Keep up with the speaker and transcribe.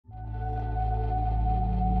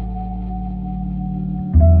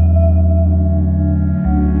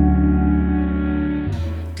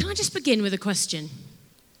begin with a question.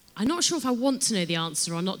 I'm not sure if I want to know the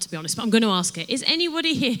answer or not, to be honest, but I'm going to ask it. Is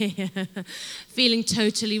anybody here feeling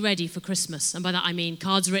totally ready for Christmas? And by that I mean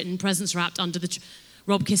cards written, presents wrapped under the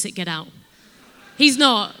Rob Kissick, get out. He's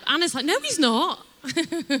not. Anna's like, no, he's not.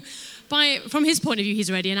 From his point of view,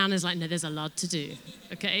 he's ready, and Anna's like, no, there's a lot to do.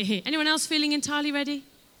 Okay. Anyone else feeling entirely ready?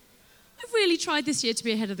 I've really tried this year to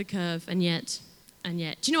be ahead of the curve, and yet.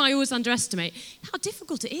 Do you know, I always underestimate how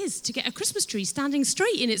difficult it is to get a Christmas tree standing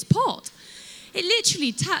straight in its pot. It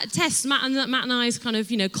literally tests Matt and I's kind of,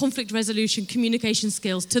 conflict resolution, communication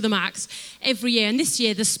skills to the max every year. And this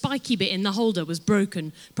year, the spiky bit in the holder was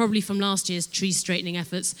broken, probably from last year's tree straightening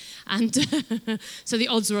efforts. And so the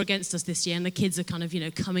odds were against us this year. And the kids are kind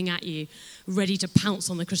of, coming at you, ready to pounce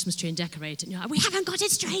on the Christmas tree and decorate. And you're like, we haven't got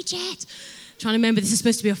it straight yet. Trying to remember this is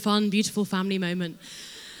supposed to be a fun, beautiful family moment.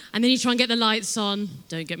 And then you try and get the lights on.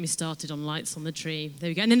 Don't get me started on lights on the tree. There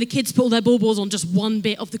we go. And then the kids put all their baubles on just one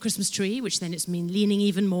bit of the Christmas tree, which then it's leaning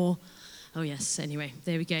even more. Oh, yes. Anyway,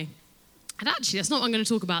 there we go. And actually, that's not what I'm going to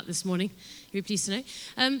talk about this morning. You'll be pleased to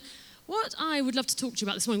know. What I would love to talk to you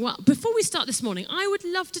about this morning, well, before we start this morning, I would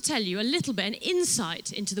love to tell you a little bit, an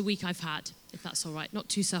insight into the week I've had, if that's all right. Not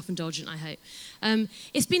too self-indulgent, I hope.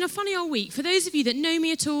 It's been a funny old week. For those of you that know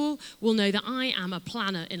me at all will know that I am a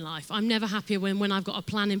planner in life. I'm never happier when I've got a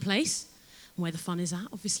plan in place, where the fun is at,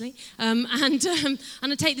 obviously. And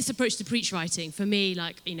I take this approach to preach writing. For me,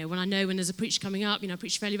 when I know when there's a preach coming up, I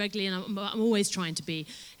preach fairly regularly, and I'm always trying to be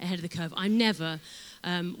ahead of the curve. I never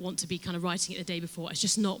want to be kind of writing it the day before. It's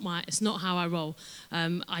just it's not how I roll.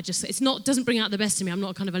 Doesn't bring out the best in me. I'm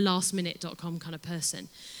not kind of a lastminute.com kind of person.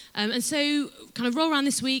 And so kind of roll around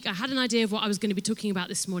this week, I had an idea of what I was going to be talking about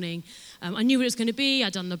this morning. I knew what it was going to be.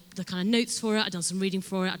 I'd done the kind of notes for it. I'd done some reading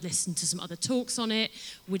for it. I'd listened to some other talks on it.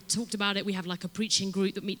 We'd talked about it. We have like a preaching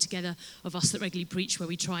group that meet together of us that regularly preach, where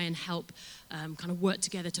we try and help kind of work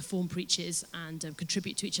together to form preachers and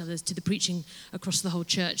contribute to each other, to the preaching across the whole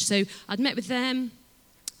church. So I'd met with them.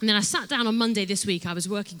 And then I sat down on Monday this week. I was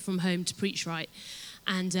working from home to preach right.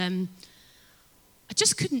 And I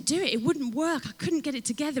just couldn't do it. It wouldn't work. I couldn't get it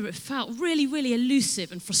together. It felt really, really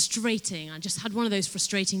elusive and frustrating. I just had one of those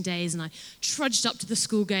frustrating days, and I trudged up to the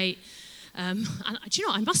school gate. And do you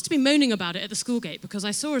know, I must have been moaning about it at the school gate, because I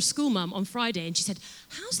saw a school mum on Friday, and she said,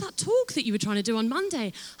 how's that talk that you were trying to do on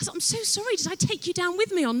Monday? I said, I'm so sorry. Did I take you down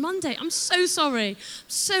with me on Monday? I'm so sorry. I'm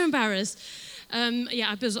so embarrassed.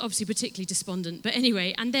 I was obviously particularly despondent. But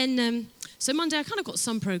anyway, and then, so Monday I kind of got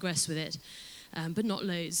some progress with it, but not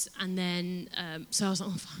loads. And then, so I was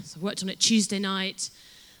like, so I worked on it Tuesday night.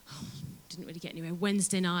 Didn't really get anywhere.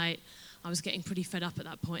 Wednesday night, I was getting pretty fed up at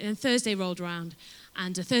that point. And then Thursday rolled around,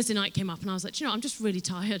 and Thursday night came up, and I was like, I'm just really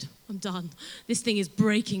tired. I'm done. This thing is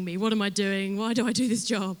breaking me. What am I doing? Why do I do this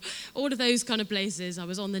job? All of those kind of places. I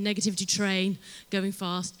was on the negativity train, going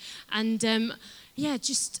fast. And and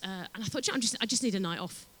I thought, I just need a night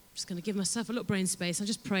off. I'm just going to give myself a little brain space. I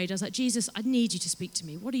just prayed. I was like, Jesus, I need you to speak to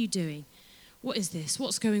me. What are you doing? What is this?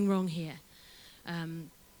 What's going wrong here?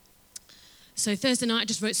 So Thursday night, I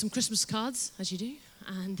just wrote some Christmas cards, as you do,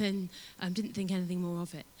 and then didn't think anything more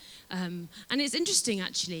of it. And it's interesting,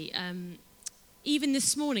 actually. Even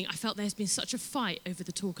this morning, I felt there's been such a fight over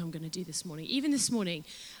the talk I'm going to do this morning. Even this morning,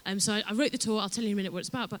 so I wrote the talk. I'll tell you in a minute what it's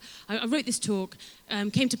about, but I wrote this talk,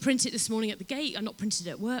 came to print it this morning at the gate. I not printed it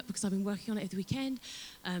at work because I've been working on it over the weekend.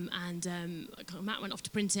 Matt went off to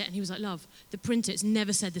print it, and he was like, love, the printer, it's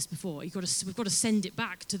never said this before. We've got to send it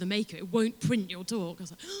back to the maker. It won't print your talk. I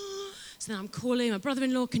was like, so then I'm calling my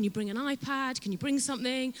brother-in-law, can you bring an iPad? Can you bring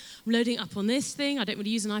something? I'm loading it up on this thing. I don't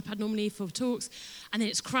really use an iPad normally for talks. And then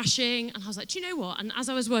it's crashing. And I was like, do you know what? And as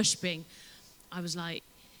I was worshiping, I was like,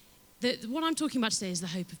 what I'm talking about today is the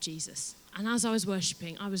hope of Jesus. And as I was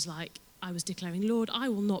worshiping, I was declaring, Lord, I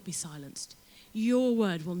will not be silenced. Your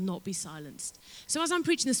word will not be silenced. So as I'm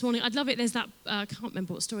preaching this morning, I'd love it. There's that, I can't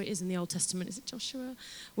remember what story it is in the Old Testament. Is it Joshua?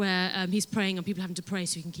 Where he's praying and people are having to pray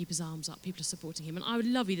so he can keep his arms up. People are supporting him. And I would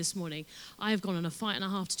love you this morning. I have gone on a fight and a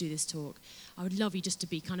half to do this talk. I would love you just to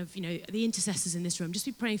be kind of, the intercessors in this room. Just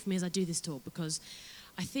be praying for me as I do this talk, because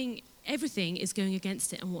I think everything is going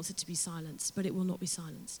against it and wants it to be silenced, but it will not be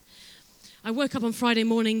silenced. I woke up on Friday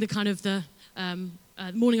morning, the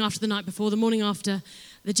morning after the night before, the morning after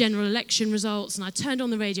the general election results, and I turned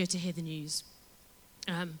on the radio to hear the news.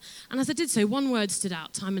 And as I did so, one word stood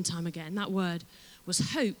out time and time again. That word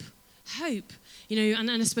was hope. Hope.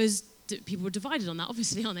 And I suppose people were divided on that,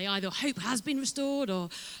 obviously, aren't they? Either hope has been restored or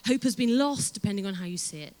hope has been lost, depending on how you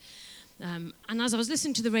see it. And as I was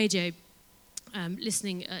listening to the radio,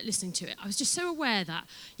 listening to it, I was just so aware that,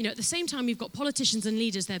 at the same time you've got politicians and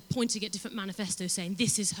leaders, they're pointing at different manifestos saying,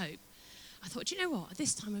 this is hope. I thought, do you know what? At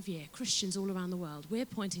this time of year, Christians all around the world, we're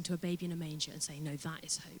pointing to a baby in a manger and saying, no, that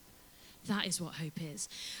is hope. That is what hope is.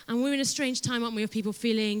 And we're in a strange time, aren't we, of people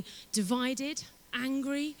feeling divided,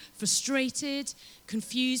 angry, frustrated,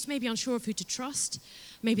 confused, maybe unsure of who to trust.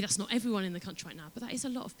 Maybe that's not everyone in the country right now, but that is a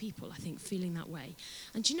lot of people, I think, feeling that way.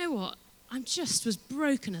 And do you know what? I just was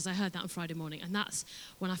broken as I heard that on Friday morning, and that's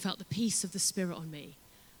when I felt the peace of the Spirit on me.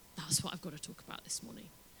 That's what I've got to talk about this morning.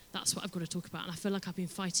 That's what I've got to talk about, and I feel like I've been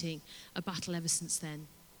fighting a battle ever since then.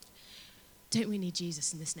 Don't we need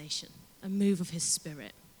Jesus in this nation? A move of his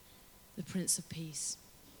Spirit, the Prince of Peace.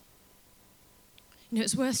 You know,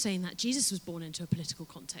 it's worth saying that Jesus was born into a political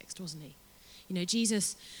context, wasn't he? You know,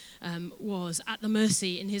 Jesus was at the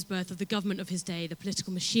mercy in his birth of the government of his day, the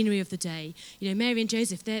political machinery of the day. You know, Mary and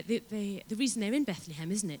Joseph, the reason they're in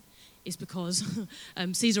Bethlehem, isn't it, is because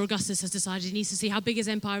Caesar Augustus has decided he needs to see how big his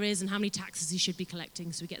empire is and how many taxes he should be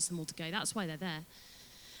collecting, so he gets them all to go. That's why they're there.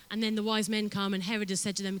 And then the wise men come, and Herod has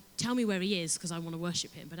said to them, tell me where he is, because I want to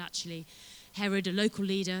worship him. But actually, Herod, a local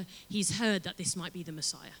leader, he's heard that this might be the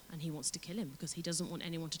Messiah, and he wants to kill him because he doesn't want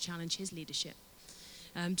anyone to challenge his leadership.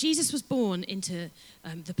 Jesus was born into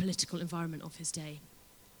the political environment of his day.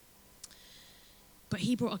 But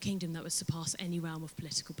he brought a kingdom that would surpass any realm of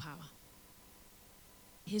political power.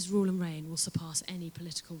 His rule and reign will surpass any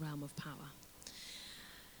political realm of power.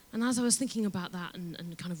 And as I was thinking about that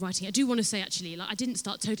and kind of writing, I do want to say actually, like, I didn't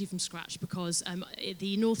start totally from scratch because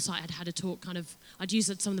the North site had a talk I'd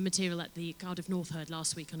used some of the material at the Cardiff North Herd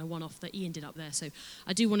last week on a one-off that Ian did up there. So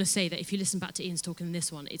I do want to say that if you listen back to Ian's talk in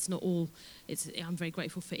this one, it's not all, I'm very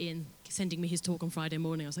grateful for Ian sending me his talk on Friday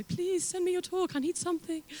morning. I was like, please send me your talk, I need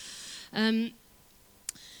something.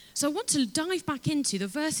 So I want to dive back into the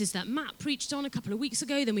verses that Matt preached on a couple of weeks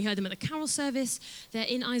ago. Then we heard them at the carol service. They're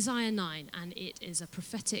in Isaiah 9, and it is a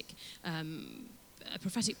prophetic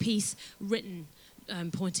piece written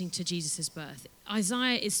pointing to Jesus' birth.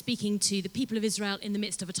 Isaiah is speaking to the people of Israel in the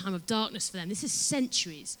midst of a time of darkness for them. This is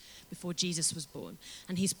centuries before Jesus was born.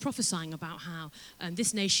 And he's prophesying about how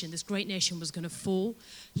this nation, this great nation, was going to fall.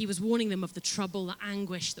 He was warning them of the trouble, the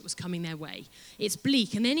anguish that was coming their way. It's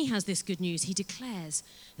bleak. And then he has this good news. He declares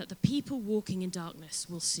that the people walking in darkness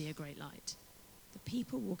will see a great light. The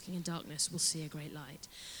people walking in darkness will see a great light.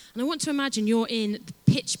 And I want to imagine you're in the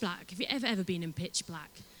pitch black. Have you ever been in pitch black?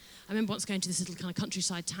 I remember once going to this little kind of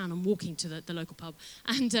countryside town and walking to the local pub,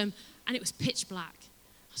 and it was pitch black.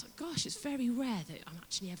 I was like, gosh, it's very rare that I'm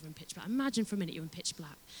actually ever in pitch black. Imagine for a minute you're in pitch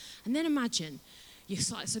black. And then imagine,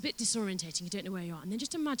 it's a bit disorientating, you don't know where you are. And then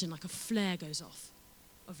just imagine like a flare goes off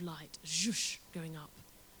of light, zhoosh, going up.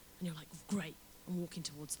 And you're like, great, I'm walking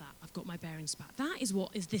towards that. I've got my bearings back. That is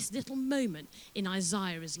what is this little moment in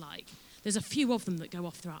Isaiah is like. There's a few of them that go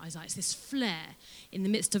off throughout Isaiah. It's this flare in the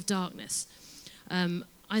midst of darkness.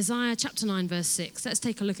 Isaiah chapter 9, verse 6. Let's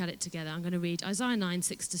take a look at it together. I'm going to read Isaiah 9,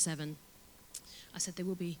 6 to 7. I said there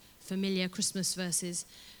will be familiar Christmas verses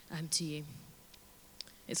to you.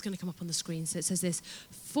 It's going to come up on the screen. So it says this: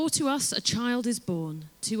 For to us a child is born,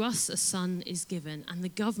 to us a son is given, and the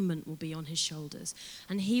government will be on his shoulders.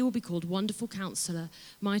 And he will be called Wonderful Counselor,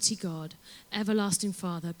 Mighty God, Everlasting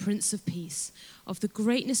Father, Prince of Peace. Of the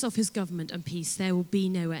greatness of his government and peace there will be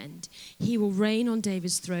no end. He will reign on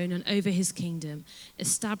David's throne and over his kingdom,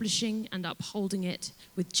 establishing and upholding it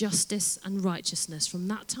with justice and righteousness from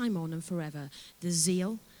that time on and forever. The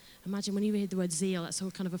zeal. Imagine when you hear the word zeal, that's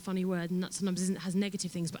all kind of a funny word, and that sometimes has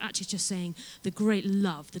negative things, but actually just saying the great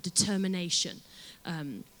love, the determination,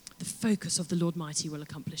 the focus of the Lord Mighty will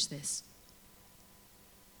accomplish this.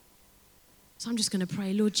 So I'm just going to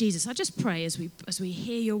pray, Lord Jesus, I just pray as we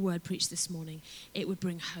hear your word preached this morning, it would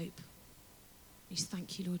bring hope. We just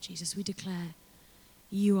thank you, Lord Jesus. We declare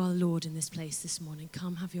you are Lord in this place this morning.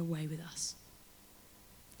 Come have your way with us.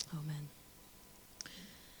 Amen.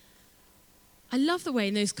 I love the way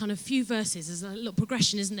in those kind of few verses, there's a little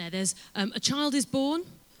progression, isn't there? There's a child is born,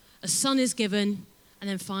 a son is given, and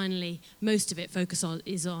then finally, most of it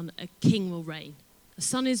is on a king will reign. A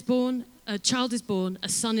son is born, a child is born, a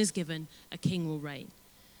son is given, a king will reign.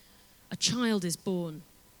 A child is born.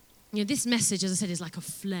 You know, this message, as I said, is like a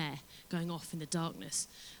flare going off in the darkness,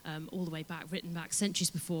 all the way back, written back centuries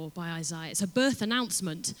before by Isaiah. It's a birth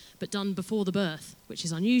announcement, but done before the birth, which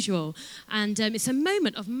is unusual. And it's a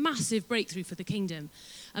moment of massive breakthrough for the kingdom.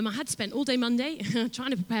 I had spent all day Monday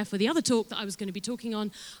trying to prepare for the other talk that I was going to be talking on.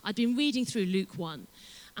 I'd been reading through Luke 1.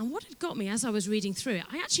 And what had got me as I was reading through it,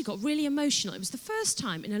 I actually got really emotional. It was the first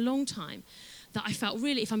time in a long time that I felt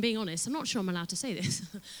really, if I'm being honest, I'm not sure I'm allowed to say this,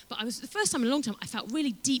 but the first time in a long time I felt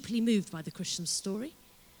really deeply moved by the Christian story.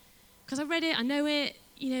 Because I read it, I know it,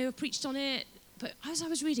 I preached on it, but as I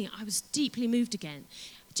was reading it, I was deeply moved again.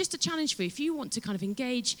 Just a challenge for you, if you want to kind of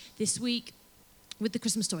engage this week with the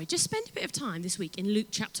Christmas story, just spend a bit of time this week in Luke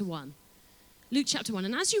chapter 1. Luke chapter 1.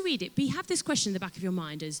 And as you read it, have this question in the back of your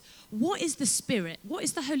mind is, what is the Spirit? What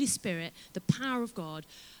is the Holy Spirit, the power of God?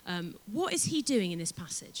 What is he doing in this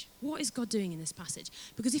passage? What is God doing in this passage?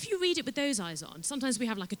 Because if you read it with those eyes on, sometimes we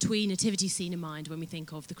have like a twee nativity scene in mind when we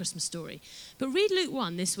think of the Christmas story. But read Luke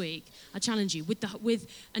 1 this week, I challenge you,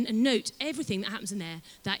 and note everything that happens in there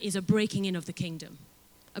that is a breaking in of the kingdom.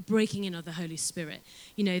 A breaking in of the Holy Spirit.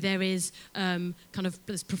 You know, there is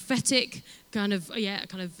there's prophetic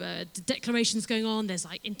declarations going on. There's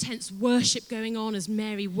like intense worship going on as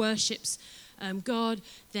Mary worships God.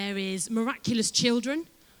 There is miraculous children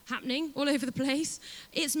happening all over the place.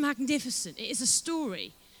 It's magnificent. It is a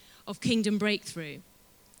story of kingdom breakthrough.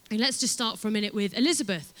 And let's just start for a minute with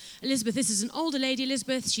Elizabeth. Elizabeth, this is an older lady,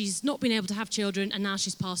 Elizabeth. She's not been able to have children, and now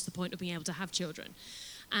she's past the point of being able to have children.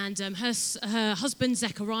 And her husband,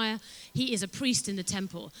 Zechariah, he is a priest in the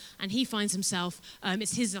temple. And he finds himself,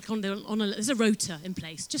 there's a rota in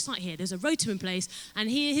place, just like here. There's a rota in place. And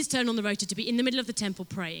his turn on the rota to be in the middle of the temple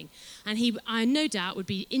praying. And I no doubt would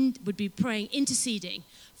be praying, interceding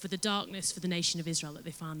for the darkness for the nation of Israel that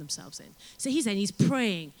they found themselves in. So he's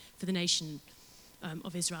praying for the nation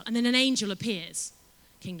of Israel. And then an angel appears.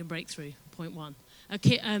 Kingdom breakthrough, point 1.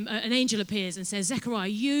 An angel appears and says, Zechariah,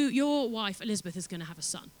 your wife Elizabeth is going to have a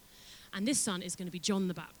son. And this son is going to be John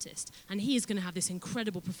the Baptist. And he is going to have this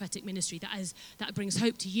incredible prophetic ministry that brings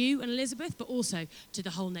hope to you and Elizabeth, but also to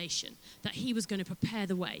the whole nation. That he was going to prepare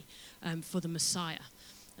the way for the Messiah,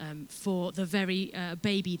 for the very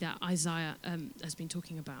baby that Isaiah has been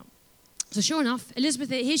talking about. So sure enough,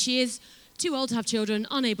 Elizabeth, here she is, too old to have children,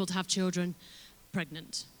 unable to have children,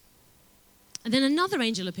 pregnant. And then another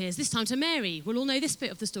angel appears, this time to Mary. We'll all know this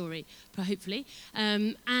bit of the story, hopefully.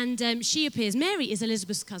 She appears. Mary is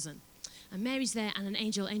Elizabeth's cousin. And Mary's there, and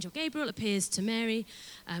Angel Gabriel, appears to Mary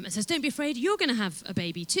and says, don't be afraid, you're going to have a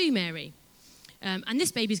baby too, Mary. And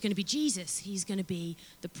this baby is going to be Jesus. He's going to be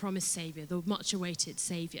the promised Saviour, the much-awaited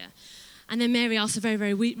Saviour. And then Mary asks a very,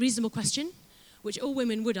 very reasonable question, which all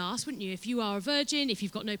women would ask, wouldn't you? If you are a virgin, if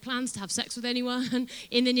you've got no plans to have sex with anyone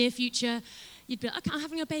in the near future, you'd be like, okay, I'm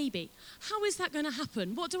having a baby. How is that going to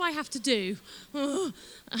happen? What do I have to do?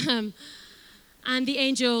 And the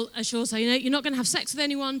angel assures her, you're not going to have sex with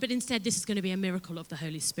anyone, but instead this is going to be a miracle of the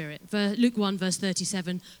Holy Spirit. Luke 1, verse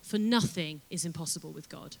 37, for nothing is impossible with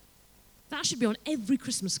God. That should be on every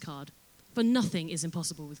Christmas card. For nothing is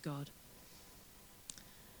impossible with God.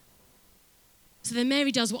 So then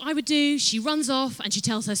Mary does what I would do. She runs off and she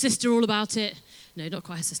tells her sister all about it. No, not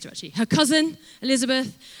quite her sister, actually. Her cousin,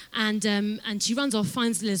 Elizabeth. And she runs off,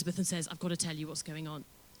 finds Elizabeth and says, I've got to tell you what's going on.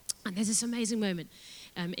 And there's this amazing moment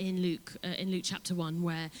in Luke chapter 1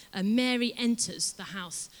 where Mary enters the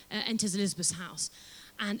house, enters Elizabeth's house.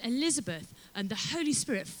 And Elizabeth, and the Holy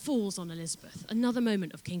Spirit falls on Elizabeth. Another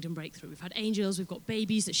moment of kingdom breakthrough. We've had angels, we've got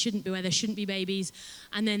babies that shouldn't be where there shouldn't be babies.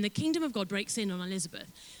 And then the kingdom of God breaks in on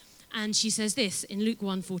Elizabeth. And she says this in Luke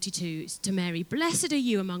 1:42 to Mary, blessed are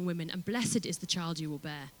you among women, and blessed is the child you will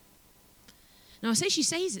bear. Now I say she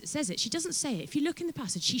says it. She doesn't say it. If you look in the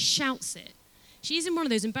passage, she shouts it. She's in one of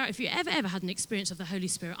those if you ever had an experience of the Holy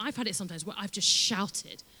Spirit, I've had it sometimes where I've just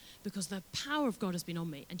shouted because the power of God has been on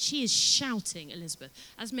me. And she is shouting Elizabeth.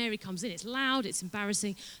 As Mary comes in, it's loud, it's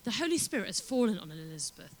embarrassing. The Holy Spirit has fallen on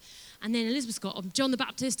Elizabeth. And then Elizabeth's got John the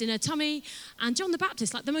Baptist in her tummy. And John the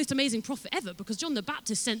Baptist, like the most amazing prophet ever, because John the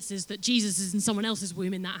Baptist senses that Jesus is in someone else's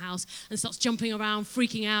womb in that house and starts jumping around,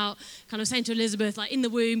 freaking out, kind of saying to Elizabeth, like in the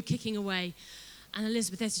womb, kicking away. And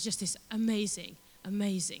Elizabeth, there's just this amazing,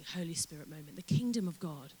 amazing Holy Spirit moment. The kingdom of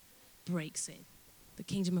God breaks in. The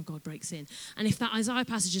kingdom of God breaks in. And if that Isaiah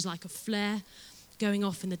passage is like a flare going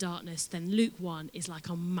off in the darkness, then Luke 1 is like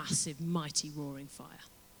a massive, mighty, roaring fire.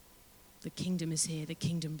 The kingdom is here. The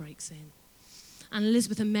kingdom breaks in. And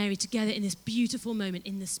Elizabeth and Mary together in this beautiful moment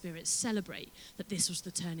in the Spirit celebrate that this was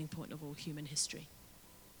the turning point of all human history.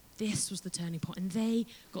 This was the turning point, and they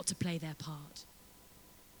got to play their part.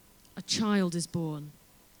 A child is born.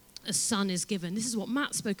 A son is given. This is what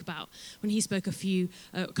Matt spoke about when he spoke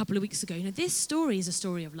a couple of weeks ago. This story is a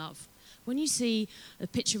story of love. When you see a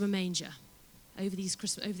picture of a manger over this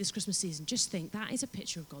Christmas season, just think that is a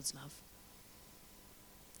picture of God's love.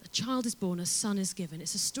 A child is born, a son is given.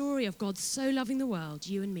 It's a story of God so loving the world,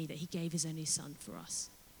 you and me, that he gave his only son for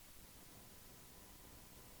us.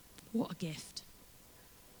 What a gift.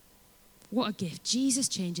 What a gift. Jesus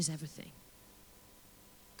changes everything.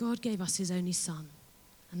 God gave us his only son,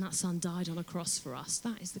 and that son died on a cross for us.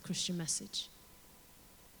 That is the Christian message.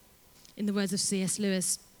 In the words of C.S.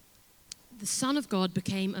 Lewis, the Son of God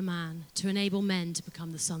became a man to enable men to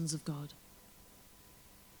become the sons of God.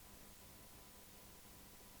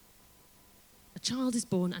 A child is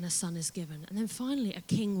born and a son is given. And then finally, a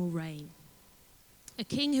king will reign. A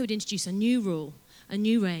king who would introduce a new rule, a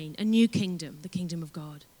new reign, a new kingdom, the kingdom of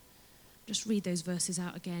God. Just read those verses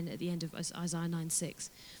out again at the end of Isaiah 9:6.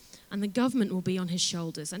 And the government will be on his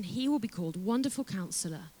shoulders, and he will be called Wonderful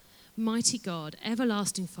Counselor, Mighty God,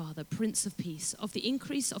 Everlasting Father, Prince of Peace. Of the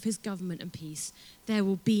increase of his government and peace, there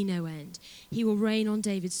will be no end. He will reign on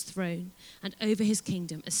David's throne and over his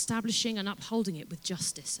kingdom, establishing and upholding it with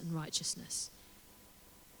justice and righteousness.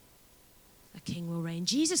 A king will reign.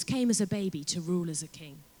 Jesus came as a baby to rule as a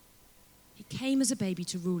king. He came as a baby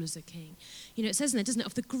to rule as a king. You know, it says in there, doesn't it?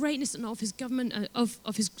 Of the greatness of his government, of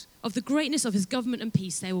the greatness of his government and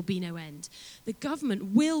peace, there will be no end. The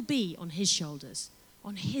government will be on his shoulders,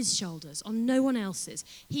 on no one else's.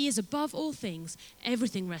 He is above all things.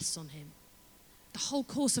 Everything rests on him. The whole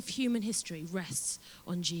course of human history rests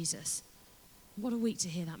on Jesus. What a week to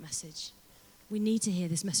hear that message. We need to hear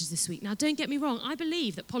this message this week. Now, don't get me wrong. I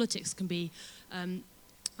believe that politics can be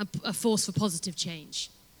a force for positive change.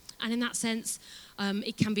 And in that sense,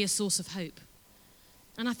 it can be a source of hope.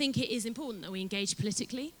 And I think it is important that we engage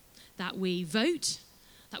politically, that we vote,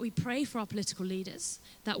 that we pray for our political leaders,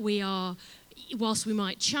 that we are, whilst we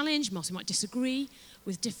might challenge, whilst we might disagree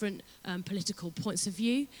with different political points of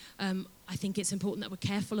view, I think it's important that we're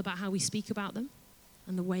careful about how we speak about them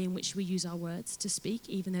and the way in which we use our words to speak,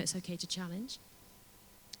 even though it's okay to challenge.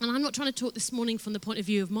 And I'm not trying to talk this morning from the point of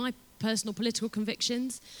view of my personal political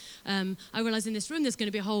convictions. I realise in this room there's going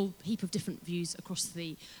to be a whole heap of different views across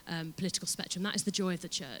the political spectrum. That is the joy of the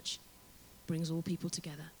church. Brings all people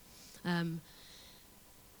together.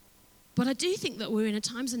 But I do think that we're in a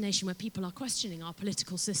times and nation where people are questioning our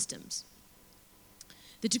political systems,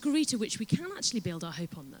 the degree to which we can actually build our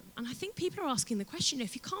hope on them. And I think people are asking the question,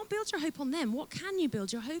 if you can't build your hope on them, what can you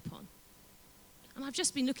build your hope on? And I've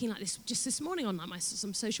just been looking like this just this morning on like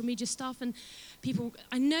some social media stuff, and people,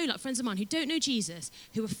 I know like friends of mine who don't know Jesus,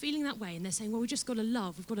 who are feeling that way, and they're saying, well, we've just got to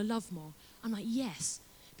love, we've got to love more. I'm like, yes,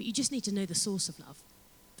 but you just need to know the source of love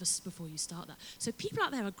before you start that. So people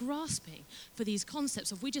out there are grasping for these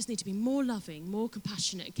concepts of we just need to be more loving, more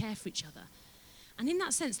compassionate, and care for each other. And in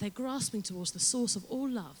that sense, they're grasping towards the source of all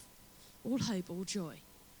love, all hope, all joy.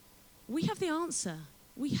 We have the answer.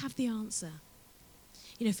 We have the answer.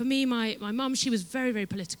 You know, for me, my mum, she was very, very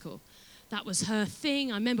political. That was her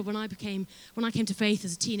thing. I remember when I came to faith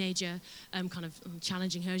as a teenager, kind of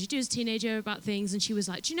challenging her as you do as a teenager about things, and she was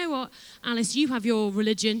like, do you know what, Alice, you have your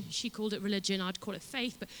religion. She called it religion. I'd call it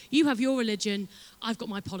faith, but you have your religion. I've got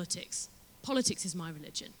my politics. Politics is my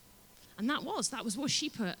religion. And that was what she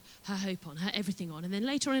put her hope on, her everything on. And then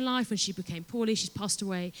later on in life, when she became poorly, she's passed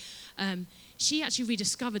away, she actually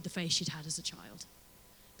rediscovered the faith she'd had as a child.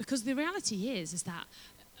 Because the reality is that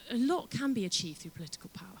a lot can be achieved through political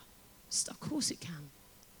power. Of course it can.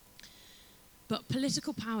 But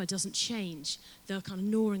political power doesn't change the kind of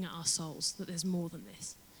gnawing at our souls that there's more than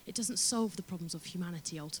this. It doesn't solve the problems of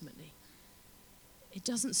humanity ultimately. It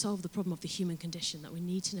doesn't solve the problem of the human condition, that we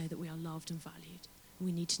need to know that we are loved and valued.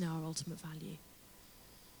 We need to know our ultimate value.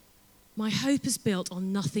 My hope is built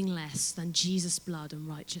on nothing less than Jesus' blood and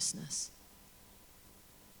righteousness.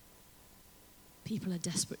 People are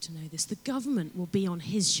desperate to know this. The government will be on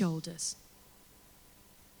his shoulders.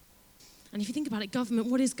 And if you think about it, government,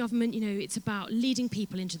 what is government? You know, it's about leading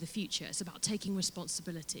people into the future. It's about taking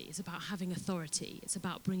responsibility. It's about having authority. It's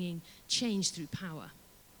about bringing change through power.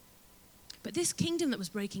 But this kingdom that was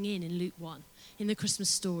breaking in Luke 1, in the Christmas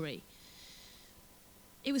story,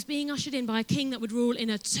 it was being ushered in by a king that would rule in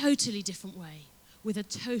a totally different way, in a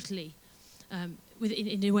totally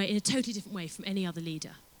different way from any other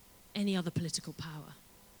leader, any other political power.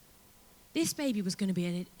 This baby was going to be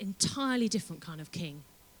an entirely different kind of king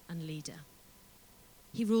and leader.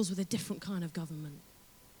 He rules with a different kind of government,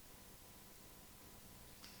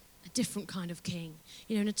 a different kind of king.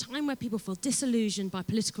 You know, in a time where people feel disillusioned by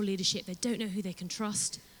political leadership, they don't know who they can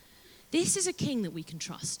trust. This is a king that we can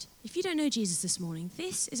trust. If you don't know Jesus this morning,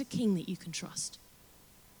 this is a king that you can trust.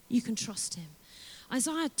 You can trust him.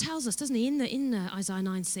 Isaiah tells us, doesn't he, in Isaiah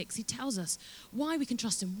 9:6, he tells us why we can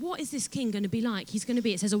trust him. What is this king going to be like? He's going to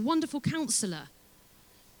be, it says, a wonderful counselor.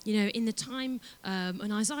 You know, in the time,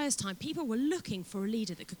 in Isaiah's time, people were looking for a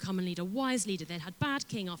leader that could come and lead, a wise leader. They'd had bad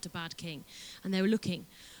king after bad king, and they were looking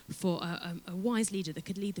for a wise leader that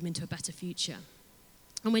could lead them into a better future.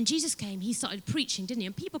 And when Jesus came, he started preaching, didn't he?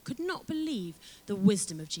 And people could not believe the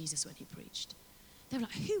wisdom of Jesus when he preached. They were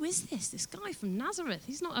like, who is this? This guy from Nazareth?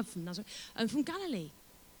 He's not from Nazareth, from Galilee.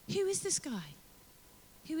 Who is this guy?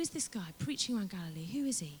 Who is this guy preaching around Galilee? Who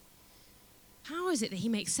is he? How is it that he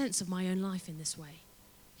makes sense of my own life in this way?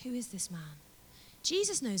 Who is this man?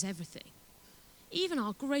 Jesus knows everything. Even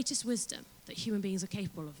our greatest wisdom that human beings are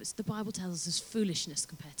capable of, the Bible tells us, is foolishness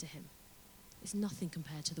compared to him. It's nothing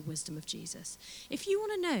compared to the wisdom of Jesus. If you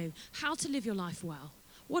want to know how to live your life well,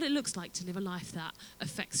 what it looks like to live a life that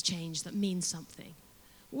affects change, that means something,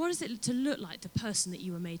 what is it to look like, the person that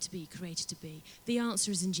you were made to be, created to be? The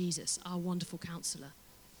answer is in Jesus, our wonderful counselor.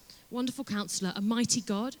 Wonderful counselor, a mighty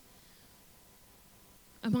God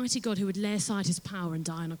who would lay aside his power and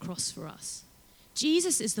die on a cross for us.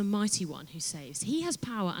 Jesus is the mighty one who saves. He has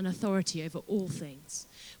power and authority over all things.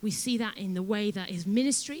 We see that in the way that his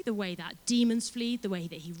ministry, the way that demons fled, the way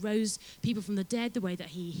that he rose people from the dead, the way that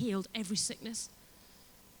he healed every sickness.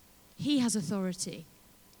 He has authority.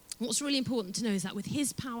 What's really important to know is that with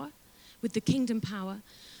his power, with the kingdom power,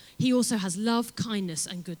 he also has love, kindness,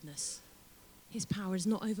 and goodness. His power is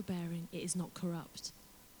not overbearing, it is not corrupt.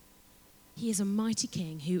 He is a mighty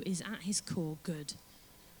king who is at his core good.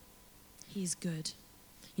 He is good.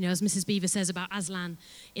 You know, as Mrs. Beaver says about Aslan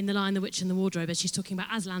in The Lion, the Witch, and the Wardrobe, as she's talking about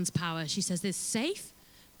Aslan's power, she says this: safe?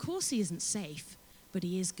 Of course he isn't safe, but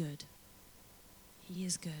he is good. He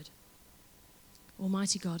is good.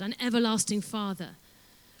 Almighty God, an everlasting Father.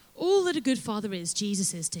 All that a good father is,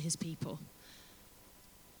 Jesus is to his people.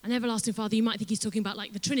 An everlasting Father, you might think he's talking about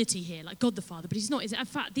like the Trinity here, like God the Father, but he's not. In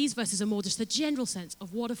fact, these verses are more just the general sense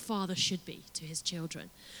of what a father should be to his children.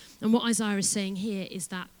 And what Isaiah is saying here is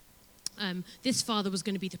that this father was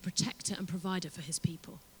going to be the protector and provider for his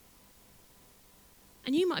people.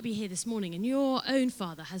 And you might be here this morning and your own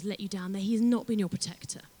father has let you down there. He has not been your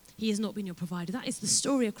protector. He has not been your provider. That is the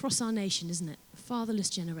story across our nation, isn't it? A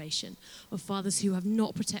fatherless generation of fathers who have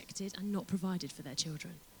not protected and not provided for their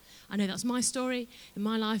children. I know that's my story. In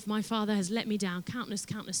my life, my father has let me down countless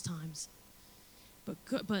times.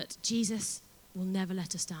 But Jesus will never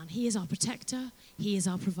let us down. He is our protector. He is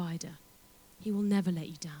our provider. He will never let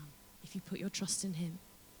you down if you put your trust in him.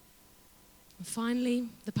 And finally,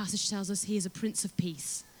 the passage tells us he is a Prince of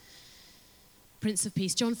Peace. Prince of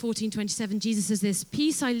Peace. John 14:27, Jesus says this: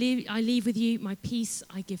 peace I leave with you, my peace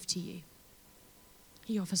I give to you.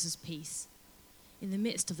 He offers us peace. In the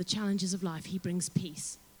midst of the challenges of life, he brings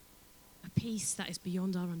peace. A peace that is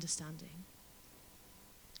beyond our understanding.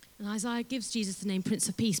 And Isaiah gives Jesus the name Prince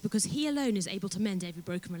of Peace because he alone is able to mend every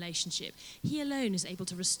broken relationship. He alone is able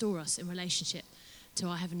to restore us in relationship to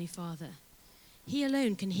our Heavenly Father. He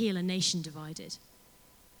alone can heal a nation divided.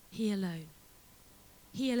 He alone.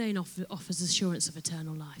 He alone offers assurance of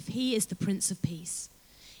eternal life. He is the Prince of Peace.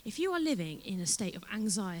 If you are living in a state of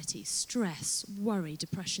anxiety, stress, worry,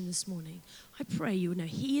 depression this morning, I pray you will know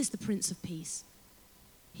he is the Prince of Peace.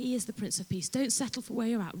 He is the Prince of Peace. Don't settle for where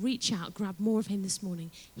you're at. Reach out, grab more of him this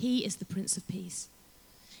morning. He is the Prince of Peace.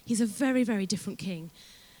 He's a very, very different king,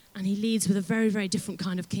 and he leads with a very, very different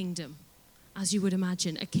kind of kingdom, as you would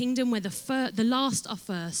imagine. A kingdom where the last are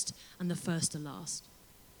first and the first are last,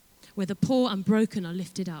 where the poor and broken are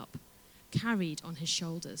lifted up, carried on his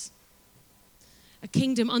shoulders. A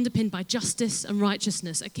kingdom underpinned by justice and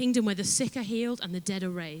righteousness, a kingdom where the sick are healed and the dead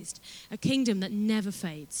are raised, a kingdom that never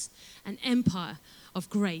fades, an empire of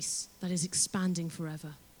grace that is expanding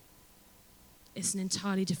forever. It's an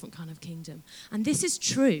entirely different kind of kingdom. And this is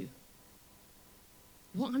true.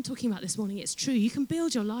 What I'm talking about this morning, it's true. You can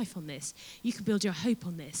build your life on this. You can build your hope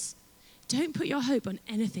on this. Don't put your hope on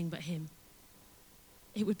anything but him.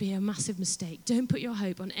 It would be a massive mistake. Don't put your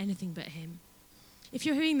hope on anything but him. If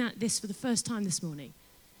you're hearing this for the first time this morning,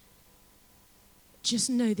 just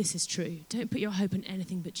know this is true. Don't put your hope on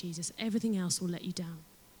anything but Jesus. Everything else will let you down.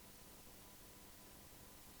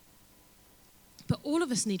 But all of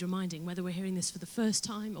us need reminding, whether we're hearing this for the first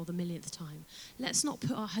time or the millionth time. Let's not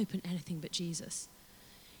put our hope in anything but Jesus.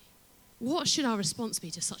 What should our response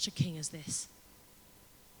be to such a king as this?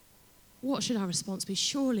 What should our response be?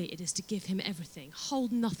 Surely it is to give him everything.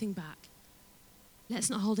 Hold nothing back. Let's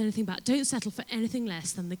not hold anything back. Don't settle for anything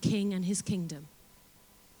less than the king and his kingdom.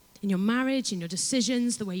 In your marriage, in your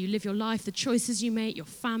decisions, the way you live your life, the choices you make, your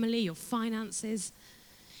family, your finances,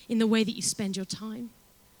 in the way that you spend your time.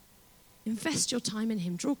 Invest your time in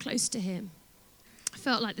him. Draw close to him. I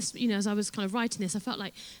felt like this, as I was kind of writing this, I felt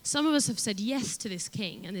like some of us have said yes to this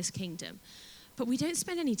king and this kingdom, but we don't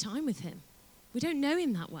spend any time with him. We don't know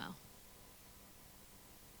him that well.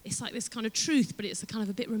 It's like this kind of truth, but it's kind of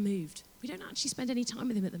a bit removed. We don't actually spend any time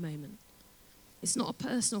with him at the moment. It's not a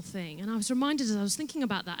personal thing. And I was reminded as I was thinking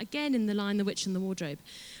about that, again in The Lion, the Witch, and the Wardrobe,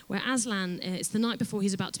 where Aslan, it's the night before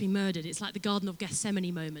he's about to be murdered. It's like the Garden of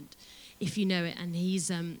Gethsemane moment, if you know it. And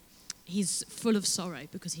he's full of sorrow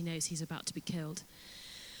because he knows he's about to be killed.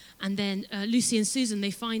 And then Lucy and Susan, they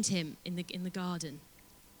find him in the garden.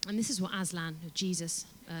 And this is what Aslan, Jesus,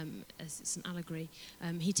 as it's an allegory,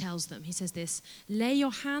 he tells them. He says this, lay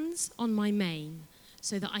your hands on my mane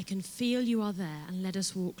so that I can feel you are there, and let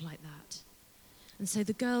us walk like that. And so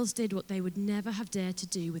the girls did what they would never have dared to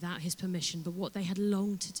do without his permission, but what they had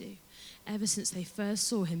longed to do ever since they first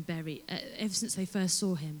saw him. They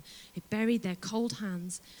buried their cold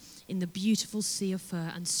hands in the beautiful sea of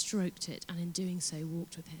fur and stroked it, and in doing so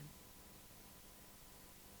walked with him.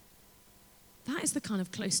 That is the kind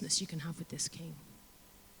of closeness you can have with this king.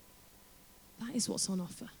 That is what's on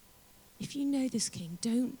offer. If you know this king,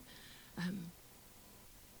 don't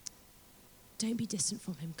be distant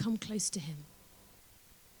from him. Come close to him.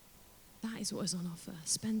 That is what is on offer.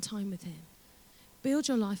 Spend time with him. Build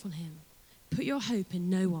your life on him. Put your hope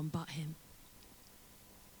in no one but him.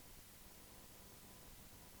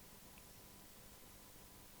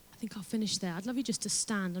 I think I'll finish there. I'd love you just to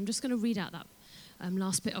stand. I'm just going to read out that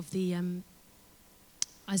last bit of the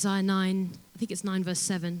Isaiah 9, I think it's 9 verse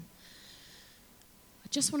 7. I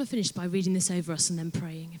just want to finish by reading this over us and then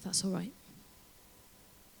praying, if that's all right.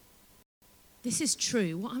 This is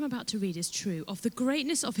true. What I'm about to read is true. Of the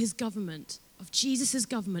greatness of his government, of Jesus'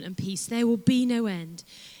 government and peace, there will be no end.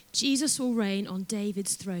 Jesus will reign on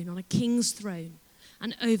David's throne, on a king's throne,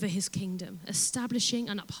 and over his kingdom, establishing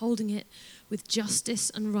and upholding it with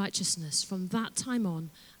justice and righteousness from that time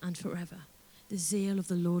on and forever. The zeal of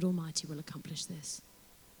the Lord Almighty will accomplish this.